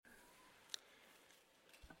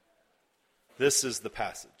This is the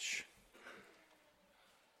passage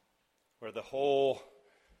where the whole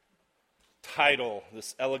title,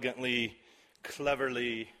 this elegantly,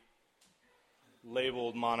 cleverly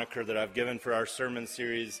labeled moniker that I've given for our sermon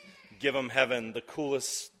series, Give 'em Heaven, the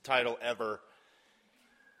coolest title ever,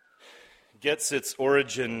 gets its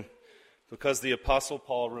origin because the Apostle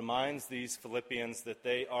Paul reminds these Philippians that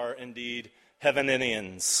they are indeed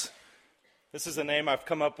Heaveninians. This is a name I've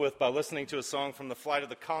come up with by listening to a song from the Flight of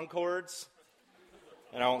the Conchords,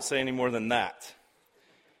 and I won't say any more than that.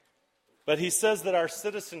 But he says that our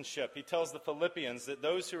citizenship, he tells the Philippians that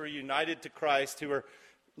those who are united to Christ, who are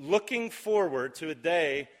looking forward to a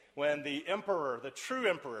day when the emperor, the true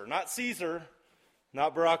emperor, not Caesar,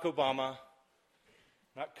 not Barack Obama,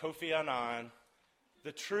 not Kofi Annan,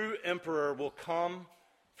 the true emperor will come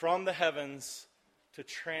from the heavens to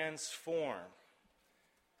transform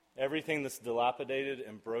everything that's dilapidated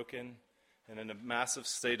and broken and in a massive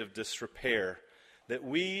state of disrepair. That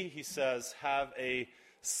we, he says, have a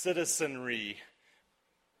citizenry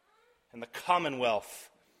in the commonwealth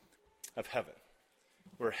of heaven.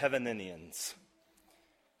 We're Heaveninians.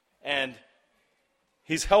 And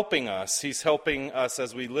he's helping us. He's helping us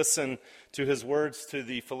as we listen to his words to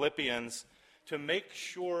the Philippians to make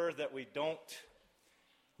sure that we don't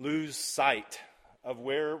lose sight of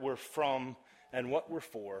where we're from and what we're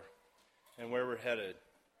for and where we're headed.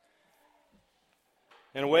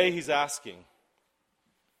 In a way, he's asking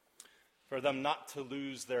for them not to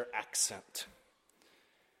lose their accent.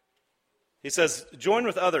 He says, join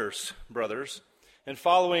with others, brothers, in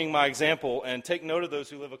following my example and take note of those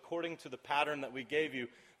who live according to the pattern that we gave you.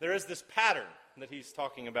 There is this pattern that he's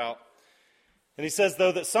talking about. And he says,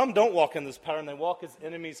 though, that some don't walk in this pattern, they walk as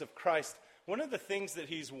enemies of Christ. One of the things that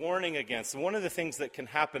he's warning against, and one of the things that can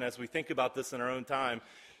happen as we think about this in our own time,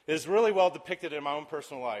 is really well depicted in my own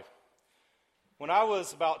personal life. When I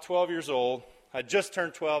was about 12 years old, I just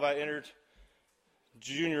turned 12, I entered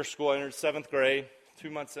junior school, I entered 7th grade, 2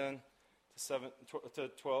 months in to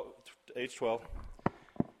age 12.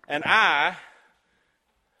 And I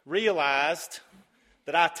realized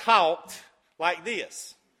that I talked like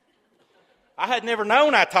this. I had never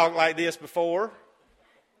known I talked like this before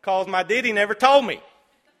because my daddy never told me.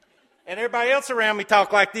 And everybody else around me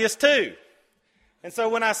talked like this too. And so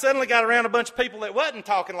when I suddenly got around a bunch of people that wasn't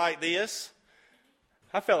talking like this,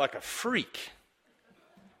 I felt like a freak.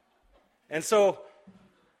 And so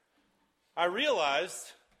I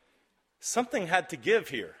realized something had to give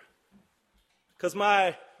here. Because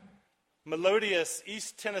my melodious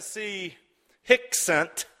East Tennessee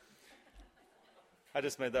hiccent, I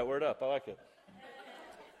just made that word up, I like it.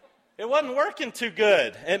 It wasn't working too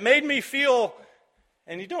good. It made me feel,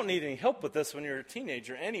 and you don't need any help with this when you're a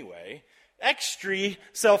teenager anyway, extra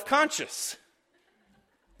self-conscious.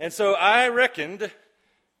 And so I reckoned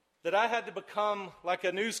that I had to become like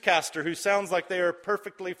a newscaster who sounds like they are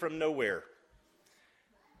perfectly from nowhere.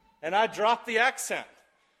 And I dropped the accent.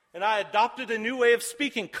 And I adopted a new way of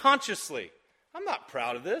speaking consciously. I'm not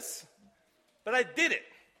proud of this, but I did it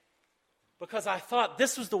because I thought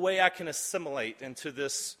this was the way I can assimilate into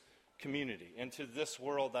this community, into this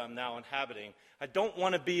world I'm now inhabiting. I don't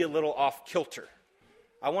want to be a little off kilter.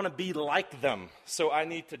 I want to be like them, so I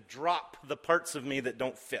need to drop the parts of me that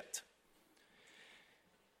don't fit.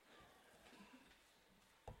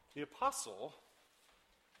 The apostle,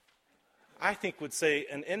 I think, would say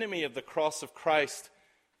an enemy of the cross of Christ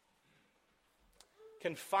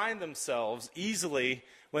can find themselves easily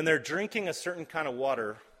when they're drinking a certain kind of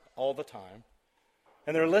water all the time,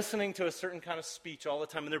 and they're listening to a certain kind of speech all the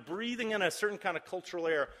time, and they're breathing in a certain kind of cultural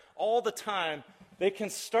air all the time. They can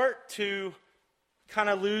start to kind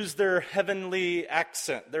of lose their heavenly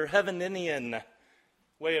accent, their Heaveninian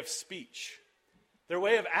way of speech, their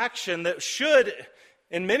way of action that should,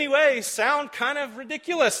 in many ways, sound kind of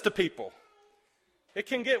ridiculous to people. It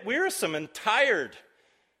can get wearisome and tired.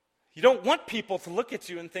 You don't want people to look at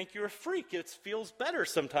you and think you're a freak. It feels better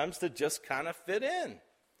sometimes to just kind of fit in.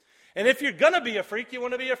 And if you're going to be a freak, you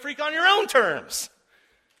want to be a freak on your own terms.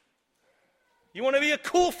 You want to be a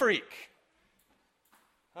cool freak,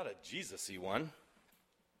 not a Jesus-y one.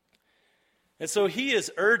 And so he is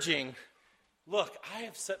urging, look, I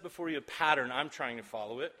have set before you a pattern. I'm trying to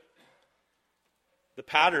follow it. The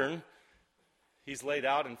pattern he's laid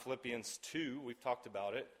out in Philippians 2. We've talked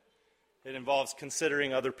about it. It involves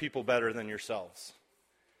considering other people better than yourselves.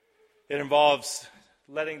 It involves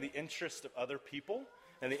letting the interest of other people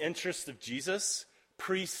and the interest of Jesus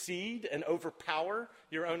precede and overpower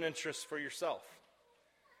your own interests for yourself.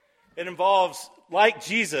 It involves, like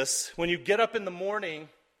Jesus, when you get up in the morning,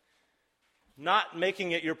 not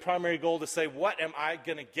making it your primary goal to say, what am I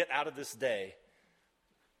going to get out of this day?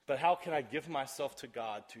 but how can I give myself to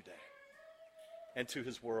God today and to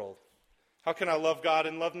his world? How can I love God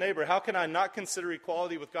and love neighbor? How can I not consider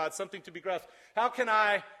equality with God something to be grasped? How can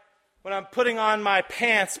I, when I'm putting on my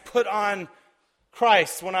pants, put on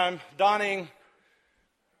Christ? When I'm donning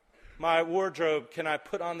my wardrobe, can I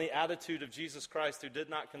put on the attitude of Jesus Christ, who did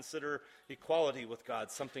not consider equality with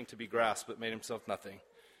God something to be grasped, but made himself nothing,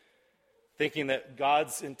 thinking that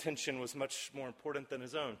God's intention was much more important than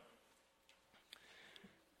his own?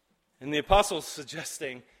 And the apostle's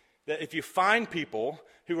suggesting that if you find people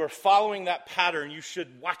who are following that pattern, you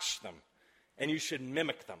should watch them and you should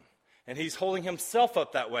mimic them. And he's holding himself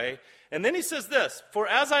up that way. And then he says this, "For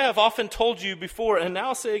as I have often told you before, and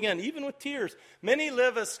now say again, even with tears, many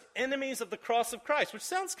live as enemies of the cross of Christ," which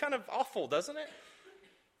sounds kind of awful, doesn't it?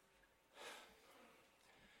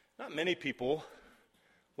 Not many people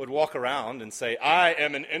would walk around and say, "I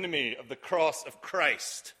am an enemy of the cross of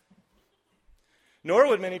Christ." Nor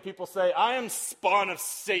would many people say, "I am spawn of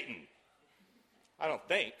Satan." I don't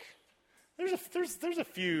think. There's a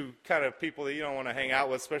few kind of people that you don't want to hang out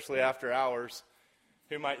with, especially after hours,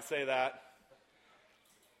 who might say that.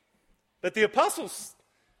 But the apostles,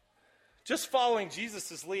 just following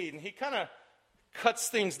Jesus' lead, and he kind of cuts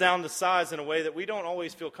things down to size in a way that we don't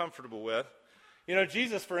always feel comfortable with. You know,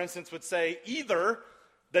 Jesus, for instance, would say, either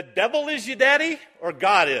the devil is your daddy or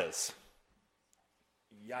God is.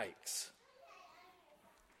 Yikes.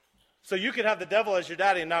 So you could have the devil as your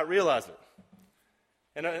daddy and not realize it.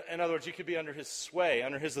 In other words, you could be under his sway,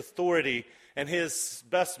 under his authority, and his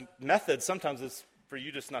best method sometimes is for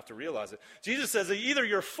you just not to realize it. Jesus says, either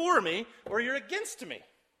you're for me or you're against me.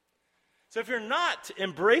 So if you're not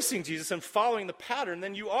embracing Jesus and following the pattern,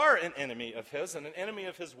 then you are an enemy of his and an enemy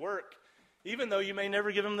of his work, even though you may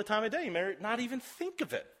never give him the time of day. You may not even think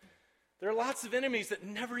of it. There are lots of enemies that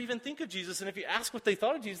never even think of Jesus, and if you ask what they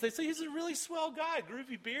thought of Jesus, they say he's a really swell guy,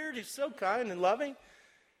 groovy beard, he's so kind and loving.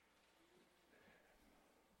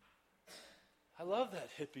 I love that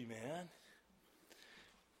hippie man.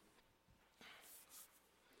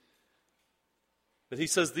 But he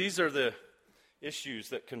says these are the issues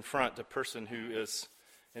that confront a person who is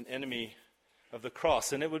an enemy of the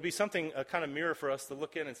cross. And it would be something, a kind of mirror for us to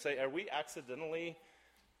look in and say, are we accidentally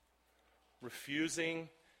refusing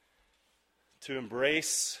to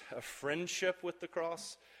embrace a friendship with the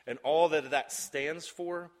cross and all that that stands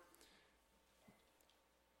for?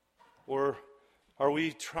 Or are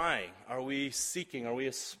we trying, are we seeking, are we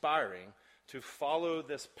aspiring to follow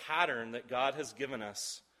this pattern that God has given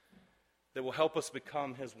us that will help us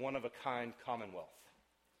become his one-of-a-kind commonwealth?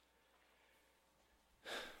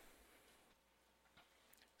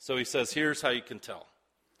 So he says, here's how you can tell.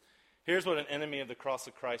 Here's what an enemy of the cross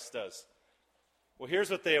of Christ does. Well,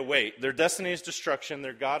 here's what they await. Their destiny is destruction.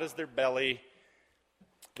 Their God is their belly.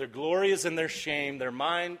 Their glory is in their shame. Their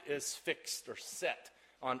mind is fixed or set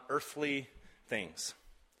on earthly things.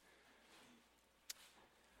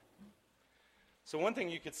 So one thing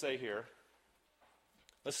you could say here,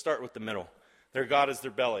 let's start with the middle. Their God is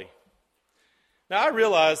their belly. Now I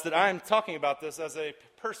realize that I'm talking about this as a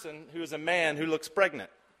person who is a man who looks pregnant.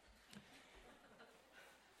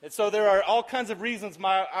 And so there are all kinds of reasons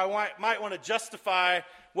I might want to justify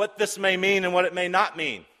what this may mean and what it may not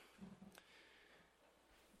mean.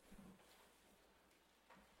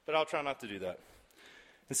 But I'll try not to do that.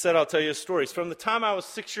 Instead, I'll tell you a story. From the time I was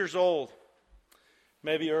 6 years old,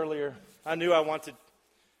 maybe earlier, I knew I wanted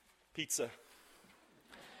pizza.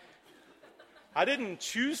 I didn't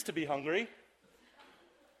choose to be hungry.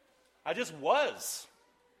 I just was.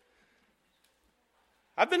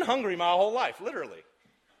 I've been hungry my whole life, literally.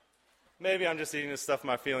 Maybe I'm just eating to stuff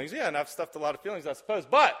my feelings. Yeah, and I've stuffed a lot of feelings, I suppose.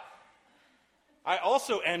 But I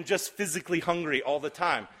also am just physically hungry all the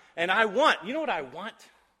time. And you know what I want?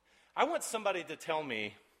 I want somebody to tell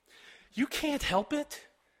me, you can't help it.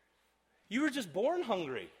 You were just born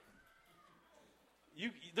hungry.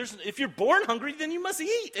 If you're born hungry, then you must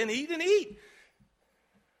eat and eat and eat.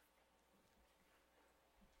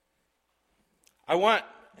 I want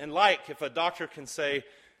and like if a doctor can say,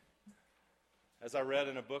 as I read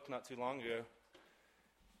in a book not too long ago,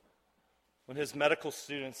 when his medical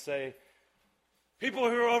students say, people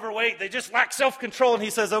who are overweight, they just lack self-control. And he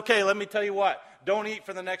says, okay, let me tell you what. Don't eat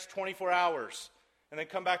for the next 24 hours. And then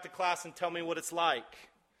come back to class and tell me what it's like.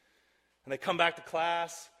 And they come back to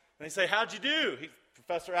class, and they say, how'd you do? The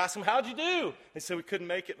professor asks them, how'd you do? They say, we couldn't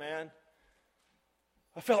make it, man.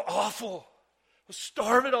 I felt awful. I was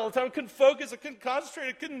starving all the time. I couldn't focus. I couldn't concentrate.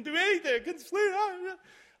 I couldn't do anything. I couldn't sleep.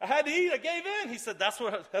 I had to eat. I gave in. He said, that's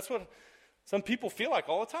what some people feel like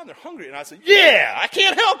all the time. They're hungry. And I said, yeah, I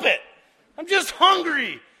can't help it. I'm just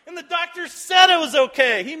hungry. And the doctor said it was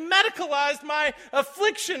okay. He medicalized my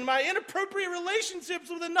affliction, my inappropriate relationships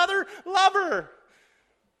with another lover.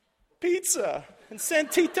 Pizza and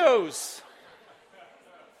Santitos.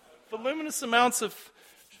 Voluminous amounts of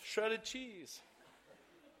shredded cheese.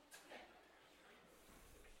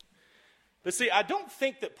 But see, I don't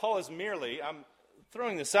think that Paul is merely, I'm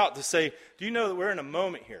throwing this out to say, do you know that we're in a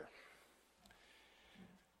moment here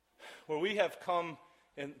where we have come,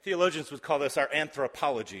 and theologians would call this our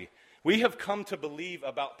anthropology. We have come to believe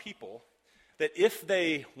about people that if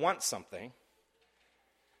they want something,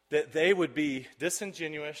 that they would be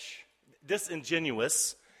disingenuous,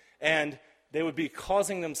 and they would be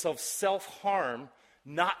causing themselves self-harm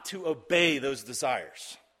not to obey those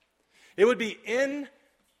desires. It would be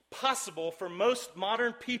impossible for most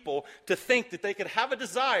modern people to think that they could have a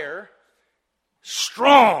desire,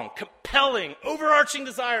 strong, compelling, overarching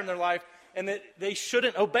desire in their life, and that they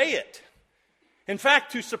shouldn't obey it. In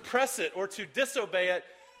fact, to suppress it or to disobey it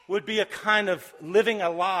would be a kind of living a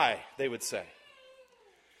lie, they would say.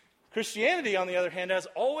 Christianity, on the other hand, has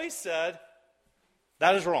always said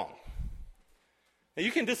that is wrong. Now,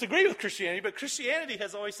 you can disagree with Christianity, but Christianity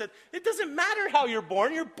has always said it doesn't matter how you're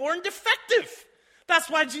born defective. That's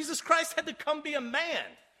why Jesus Christ had to come be a man.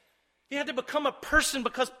 He had to become a person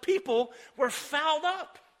because people were fouled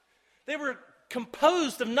up. They were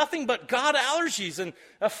composed of nothing but God allergies and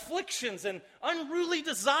afflictions and unruly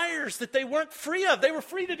desires that they weren't free of. They were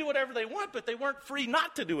free to do whatever they want, but they weren't free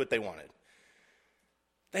not to do what they wanted.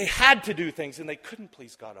 They had to do things, and they couldn't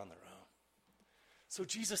please God on their own. So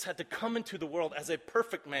Jesus had to come into the world as a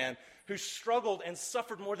perfect man who struggled and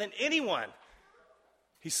suffered more than anyone.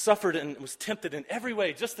 He suffered and was tempted in every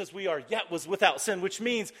way, just as we are, yet was without sin, which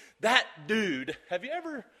means that dude, have you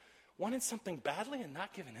ever wanted something badly and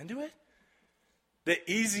not given into it? The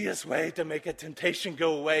easiest way to make a temptation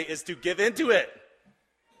go away is to give into it.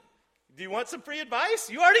 Do you want some free advice?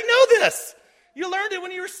 You already know this. You learned it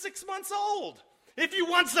when you were 6 months old. If you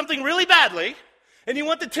want something really badly, and you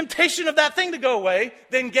want the temptation of that thing to go away,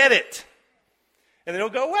 then get it. And then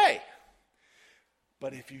it'll go away.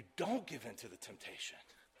 But if you don't give in to the temptation,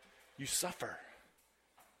 you suffer.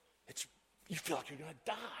 You feel like you're going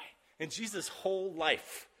to die. And Jesus' whole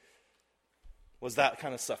life was that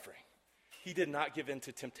kind of suffering. He did not give in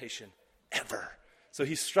to temptation ever. So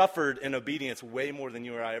he suffered in obedience way more than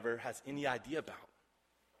you or I ever has any idea about.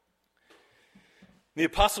 The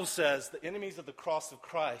apostle says the enemies of the cross of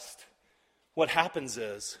Christ, what happens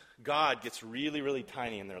is God gets really, really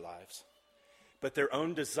tiny in their lives. But their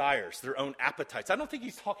own desires, their own appetites. I don't think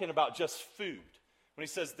he's talking about just food. When he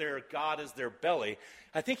says their God is their belly,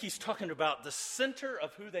 I think he's talking about the center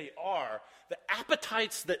of who they are. The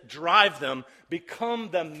appetites that drive them become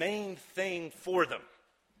the main thing for them.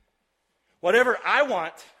 Whatever I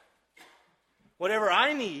want, whatever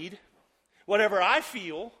I need, whatever I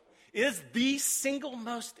feel is the single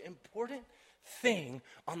most important thing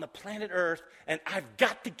on the planet Earth, and I've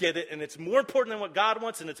got to get it, and it's more important than what God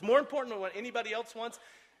wants, and it's more important than what anybody else wants.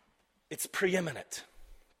 It's preeminent.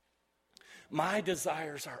 My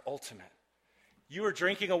desires are ultimate. You are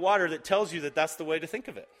drinking a water that tells you that that's the way to think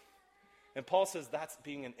of it. And Paul says that's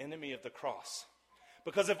being an enemy of the cross.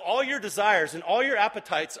 Because if all your desires and all your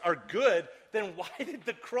appetites are good, then why did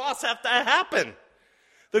the cross have to happen?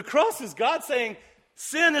 The cross is God saying,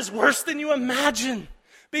 sin is worse than you imagine.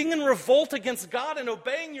 Being in revolt against God and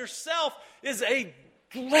obeying yourself is a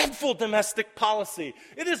dreadful domestic policy.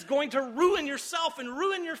 It is going to ruin yourself and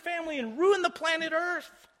ruin your family and ruin the planet Earth.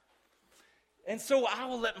 And so I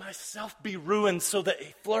will let myself be ruined so that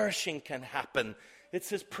a flourishing can happen. It's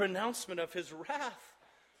his pronouncement of his wrath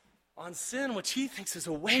on sin, which he thinks is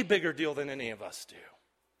a way bigger deal than any of us do.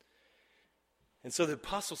 And so the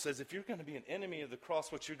apostle says, if you're going to be an enemy of the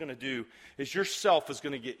cross, what you're going to do is yourself is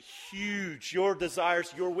going to get huge. Your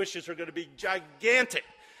desires, your wishes are going to be gigantic.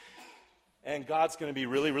 And God's going to be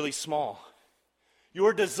really, really small.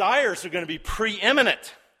 Your desires are going to be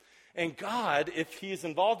preeminent. And God, if he is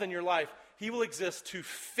involved in your life, he will exist to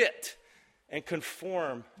fit and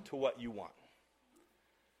conform to what you want.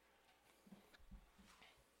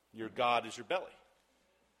 Your God is your belly.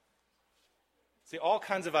 See, all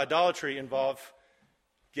kinds of idolatry involve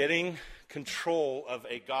getting control of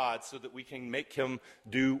a God so that we can make him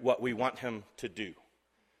do what we want him to do.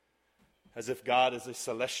 As if God is a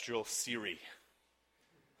celestial Siri.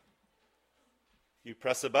 You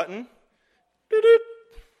press a button,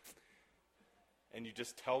 and you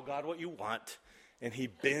just tell God what you want, and he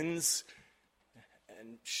bends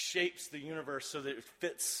and shapes the universe so that it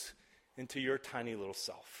fits into your tiny little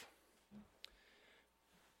self.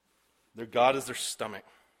 Their God is their stomach.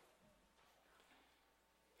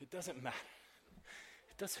 It doesn't matter.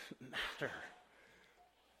 It doesn't matter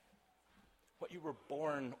what you were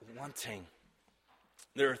born wanting.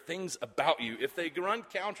 There are things about you, if they run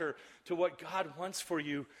counter to what God wants for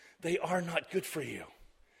you, they are not good for you.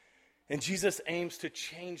 And Jesus aims to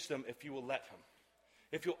change them if you will let him,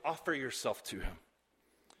 if you'll offer yourself to him.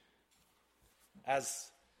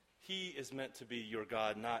 As he is meant to be your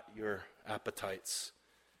God, not your appetites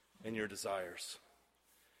and your desires.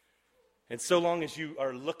 And so long as you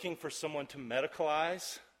are looking for someone to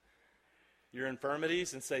medicalize your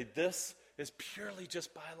infirmities and say, this is purely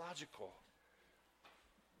just biological,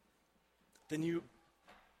 then you,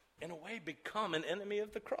 in a way, become an enemy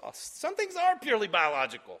of the cross. Some things are purely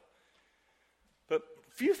biological, but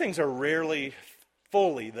few things are rarely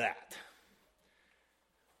fully that.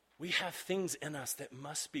 We have things in us that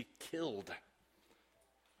must be killed.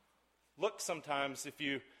 Look sometimes, if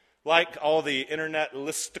you like all the internet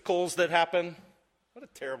listicles that happen. What a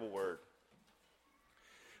terrible word.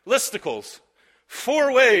 Listicles.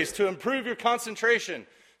 4 ways to improve your concentration.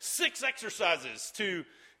 6 exercises to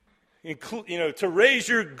include, to raise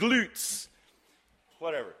your glutes.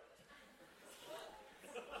 Whatever.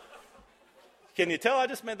 Can you tell I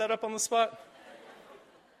just made that up on the spot?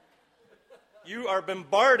 You are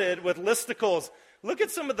bombarded with listicles. Look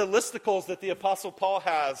at some of the listicles that the Apostle Paul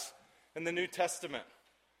has in the New Testament.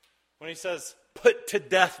 When he says, put to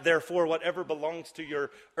death, therefore, whatever belongs to your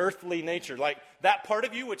earthly nature. Like that part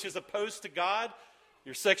of you which is opposed to God,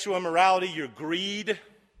 your sexual immorality, your greed,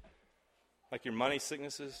 like your money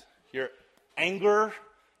sicknesses, your anger,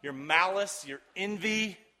 your malice, your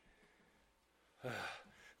envy.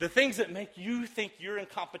 The things that make you think you're in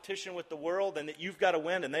competition with the world and that you've got to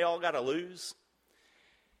win and they all got to lose.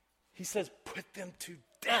 He says, put them to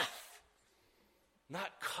death. Not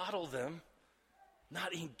coddle them,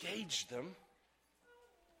 not engage them.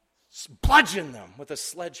 Bludgeon them with a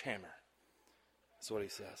sledgehammer. That's what he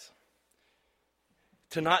says.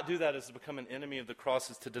 To not do that is to become an enemy of the cross,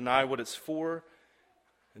 is to deny what it's for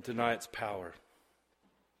and deny its power.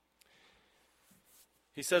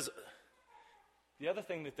 He says, the other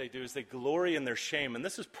thing that they do is they glory in their shame. And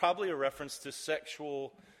this is probably a reference to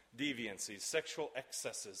sexual deviancies, sexual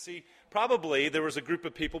excesses. See, probably there was a group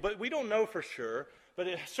of people, but we don't know for sure, but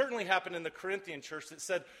it certainly happened in the Corinthian church that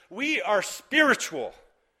said, we are spiritual.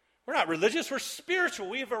 We're not religious, we're spiritual.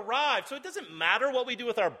 We have arrived. So it doesn't matter what we do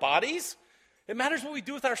with our bodies. It matters what we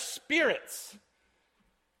do with our spirits.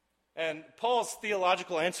 And Paul's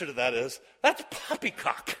theological answer to that is, that's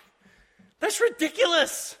poppycock. That's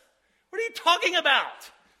ridiculous. What are you talking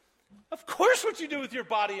about? Of course what you do with your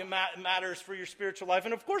body matters for your spiritual life.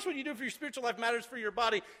 And of course what you do for your spiritual life matters for your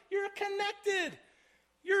body. You're connected.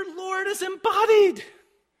 Your Lord is embodied.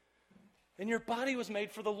 And your body was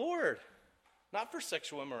made for the Lord, not for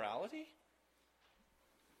sexual immorality.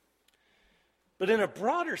 But in a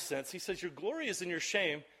broader sense, he says your glory is in your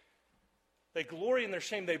shame. They glory in their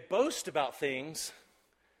shame. They boast about things.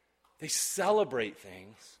 They celebrate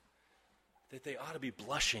things that they ought to be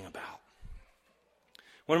blushing about.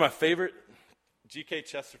 One of my favorite G.K.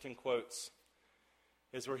 Chesterton quotes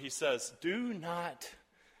is where he says, do not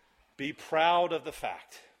be proud of the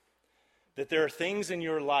fact that there are things in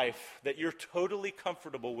your life that you're totally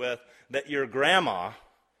comfortable with that your grandma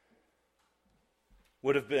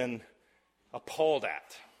would have been appalled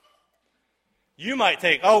at. You might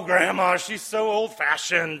think, oh, grandma, she's so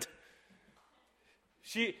old-fashioned.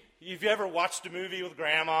 Have you ever watched a movie with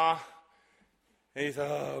grandma? And you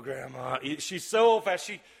thought, oh, grandma, she's so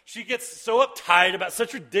old-fashioned. She gets so uptight about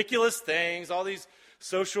such ridiculous things, all these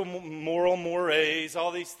social moral mores,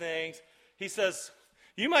 all these things. He says,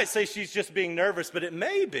 you might say she's just being nervous, but it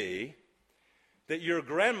may be that your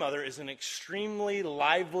grandmother is an extremely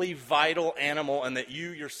lively, vital animal and that you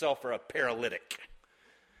yourself are a paralytic.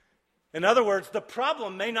 In other words, the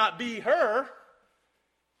problem may not be her.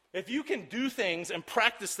 If you can do things and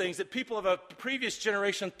practice things that people of a previous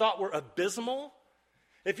generation thought were abysmal,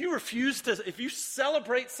 if you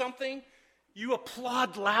celebrate something, you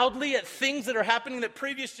applaud loudly at things that are happening that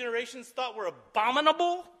previous generations thought were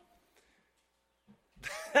abominable,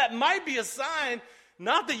 that might be a sign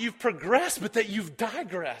not that you've progressed, but that you've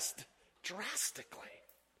digressed drastically.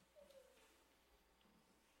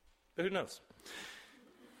 But who knows?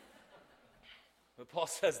 But Paul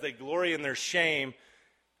says they glory in their shame,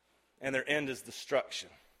 and their end is destruction.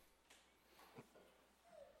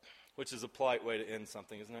 Which is a polite way to end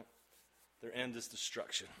something, isn't it? Their end is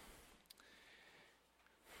destruction.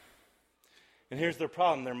 And here's their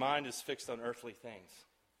problem. Their mind is fixed on earthly things.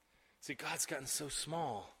 See, God's gotten so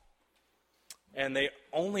small. And they're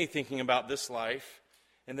only thinking about this life.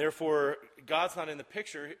 And therefore, God's not in the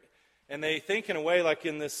picture. And they think in a way like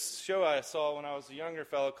in this show I saw when I was a younger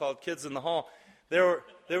fellow called Kids in the Hall. There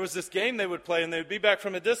was this game they would play, and they would be back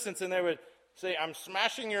from a distance, and they would say, I'm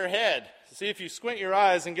smashing your head. See, if you squint your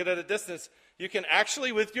eyes and get at a distance, you can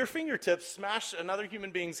actually, with your fingertips, smash another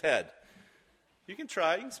human being's head. You can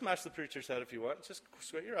try. You can smash the preacher's head if you want. Just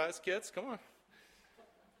squint your eyes, kids. Come on.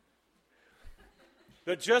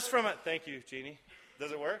 But just from it, thank you, Jeannie.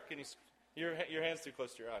 Does it work? Can you? Your hand's too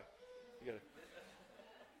close to your eye. You got it.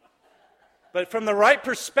 But from the right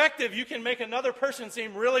perspective, you can make another person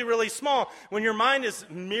seem really, really small. When your mind is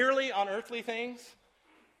merely on earthly things,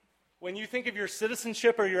 when you think of your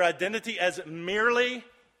citizenship or your identity as merely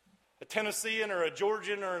a Tennessean or a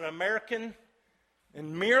Georgian or an American,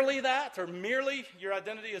 and merely that, or merely your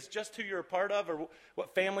identity is just who you're a part of, or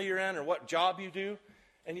what family you're in, or what job you do,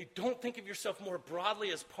 and you don't think of yourself more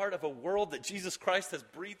broadly as part of a world that Jesus Christ has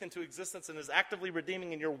breathed into existence and is actively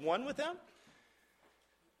redeeming, and you're one with Him,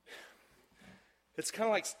 it's kind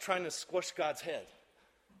of like trying to squish God's head.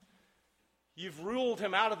 You've ruled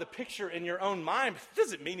Him out of the picture in your own mind. But it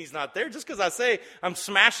doesn't mean He's not there. Just because I say I'm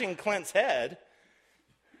smashing Clint's head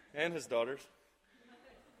and his daughters,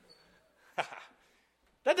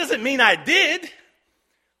 that doesn't mean I did.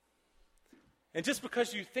 And just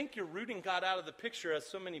because you think you're rooting God out of the picture, as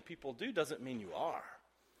so many people do, doesn't mean you are.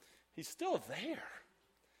 He's still there.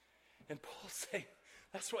 And Paul's saying,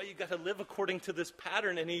 that's why you got to live according to this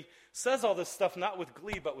pattern. And he says all this stuff not with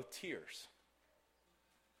glee, but with tears.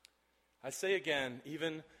 I say again,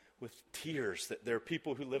 even with tears, that there are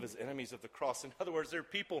people who live as enemies of the cross. In other words, there are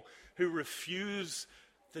people who refuse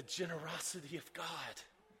the generosity of God.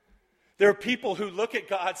 There are people who look at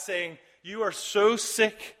God saying, you are so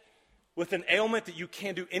sick with an ailment that you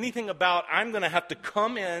can't do anything about. I'm going to have to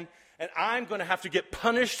come in and I'm going to have to get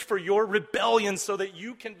punished for your rebellion so that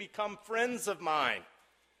you can become friends of mine.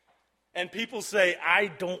 And people say, I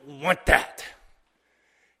don't want that.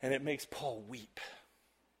 And it makes Paul weep.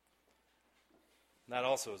 That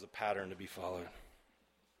also is a pattern to be followed.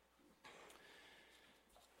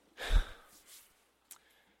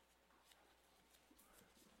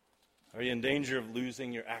 Are you in danger of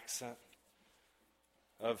losing your accent?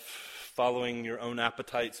 Of following your own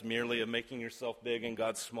appetites merely, of making yourself big and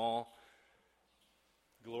God small?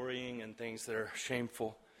 Glorying in things that are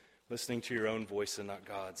shameful? Listening to your own voice and not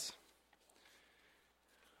God's?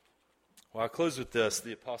 Well, I'll close with this.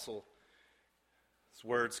 The apostle's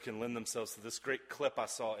words can lend themselves to this great clip I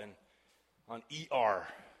saw on ER.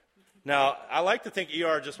 Now, I like to think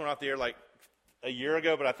ER just went off the air like a year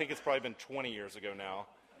ago, but I think it's probably been 20 years ago now.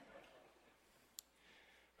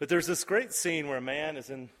 But there's this great scene where a man is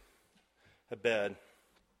in a bed,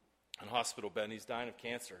 a hospital bed, and he's dying of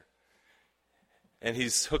cancer. And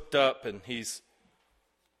he's hooked up, and he's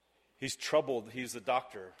troubled. He's a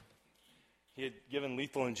doctor. He had given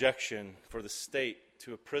lethal injection for the state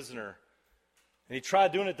to a prisoner. And he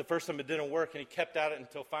tried doing it the first time, it didn't work, and he kept at it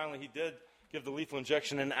until finally he did give the lethal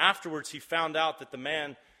injection. And afterwards he found out that the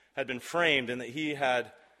man had been framed and that he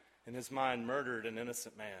had, in his mind, murdered an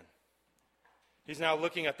innocent man. He's now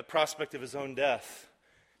looking at the prospect of his own death.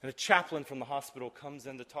 And a chaplain from the hospital comes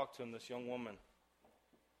in to talk to him, this young woman.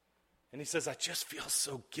 And he says, I just feel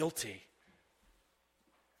so guilty.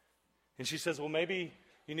 And she says, well, maybe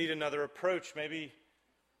you need another approach. Maybe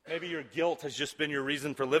your guilt has just been your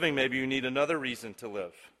reason for living. Maybe you need another reason to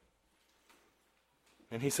live.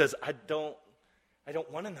 And he says, I don't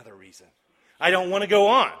want another reason. I don't want to go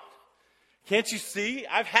on. Can't you see?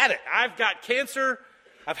 I've had it. I've got cancer.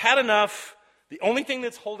 I've had enough. The only thing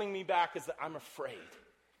that's holding me back is that I'm afraid.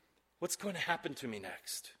 What's going to happen to me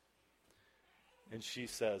next? And she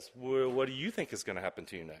says, well, what do you think is going to happen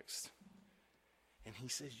to you next? And he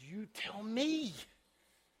says, you tell me.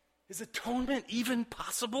 Is atonement even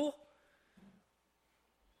possible?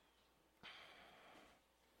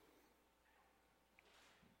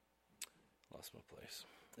 Lost my place.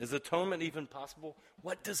 Is atonement even possible?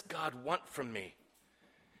 What does God want from me?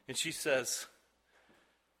 And she says,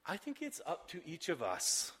 I think it's up to each of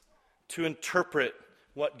us to interpret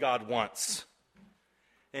what God wants.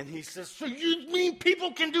 And he says, so you mean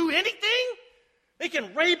people can do anything? They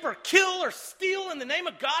can rape or kill or steal in the name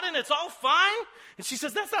of God and it's all fine? And she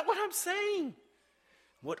says, that's not what I'm saying.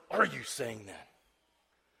 What are you saying then?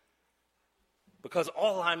 Because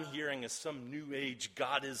all I'm hearing is some new age,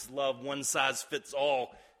 God is love, one size fits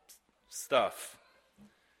all stuff.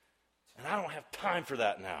 And I don't have time for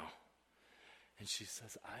that now. And she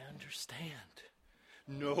says, I understand.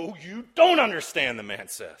 No, you don't understand, the man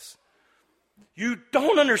says. You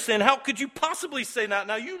don't understand. How could you possibly say that?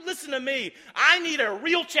 Now, you listen to me. I need a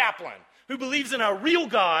real chaplain who believes in a real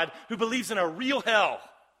God, who believes in a real hell.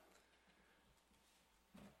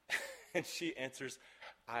 And she answers,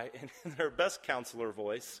 in her best counselor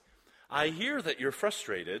voice, I hear that you're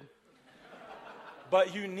frustrated,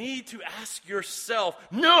 but you need to ask yourself.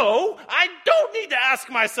 No, I don't need to ask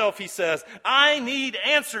myself, he says. I need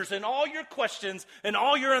answers, and all your questions and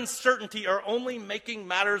all your uncertainty are only making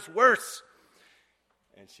matters worse.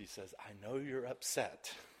 And she says, I know you're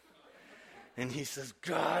upset. And he says,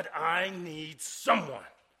 God, I need someone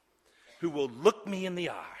who will look me in the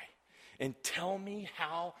eye and tell me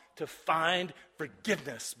how to find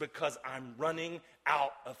forgiveness because I'm running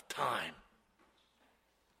out of time.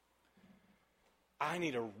 I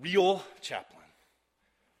need a real chaplain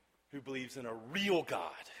who believes in a real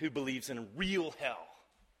God, who believes in real hell.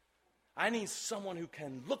 I need someone who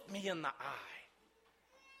can look me in the eye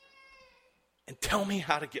and tell me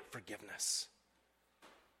how to get forgiveness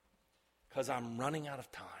because I'm running out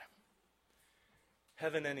of time.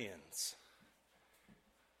 Heavenians,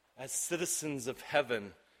 as citizens of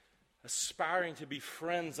heaven, aspiring to be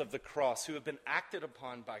friends of the cross who have been acted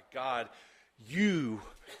upon by God, you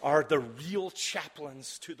are the real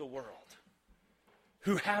chaplains to the world,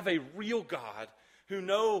 who have a real God, who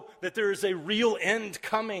know that there is a real end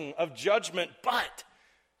coming of judgment. But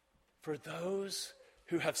for those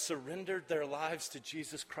who have surrendered their lives to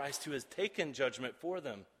Jesus Christ, who has taken judgment for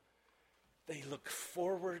them, they look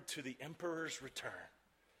forward to the emperor's return,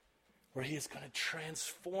 where he is going to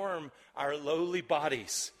transform our lowly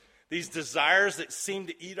bodies. These desires that seem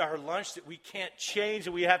to eat our lunch that we can't change,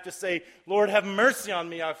 and we have to say, Lord, have mercy on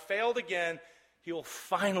me, I've failed again. He will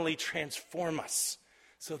finally transform us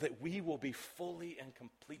so that we will be fully and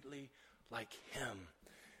completely like him.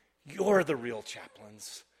 You're the real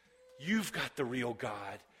chaplains. You've got the real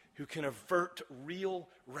God who can avert real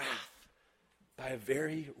wrath by a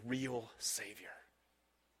very real Savior.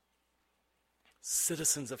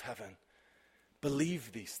 Citizens of heaven,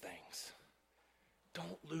 believe these things.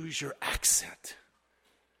 Don't lose your accent.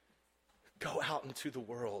 Go out into the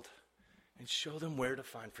world and show them where to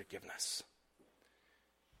find forgiveness,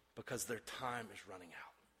 because their time is running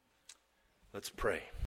out. Let's pray.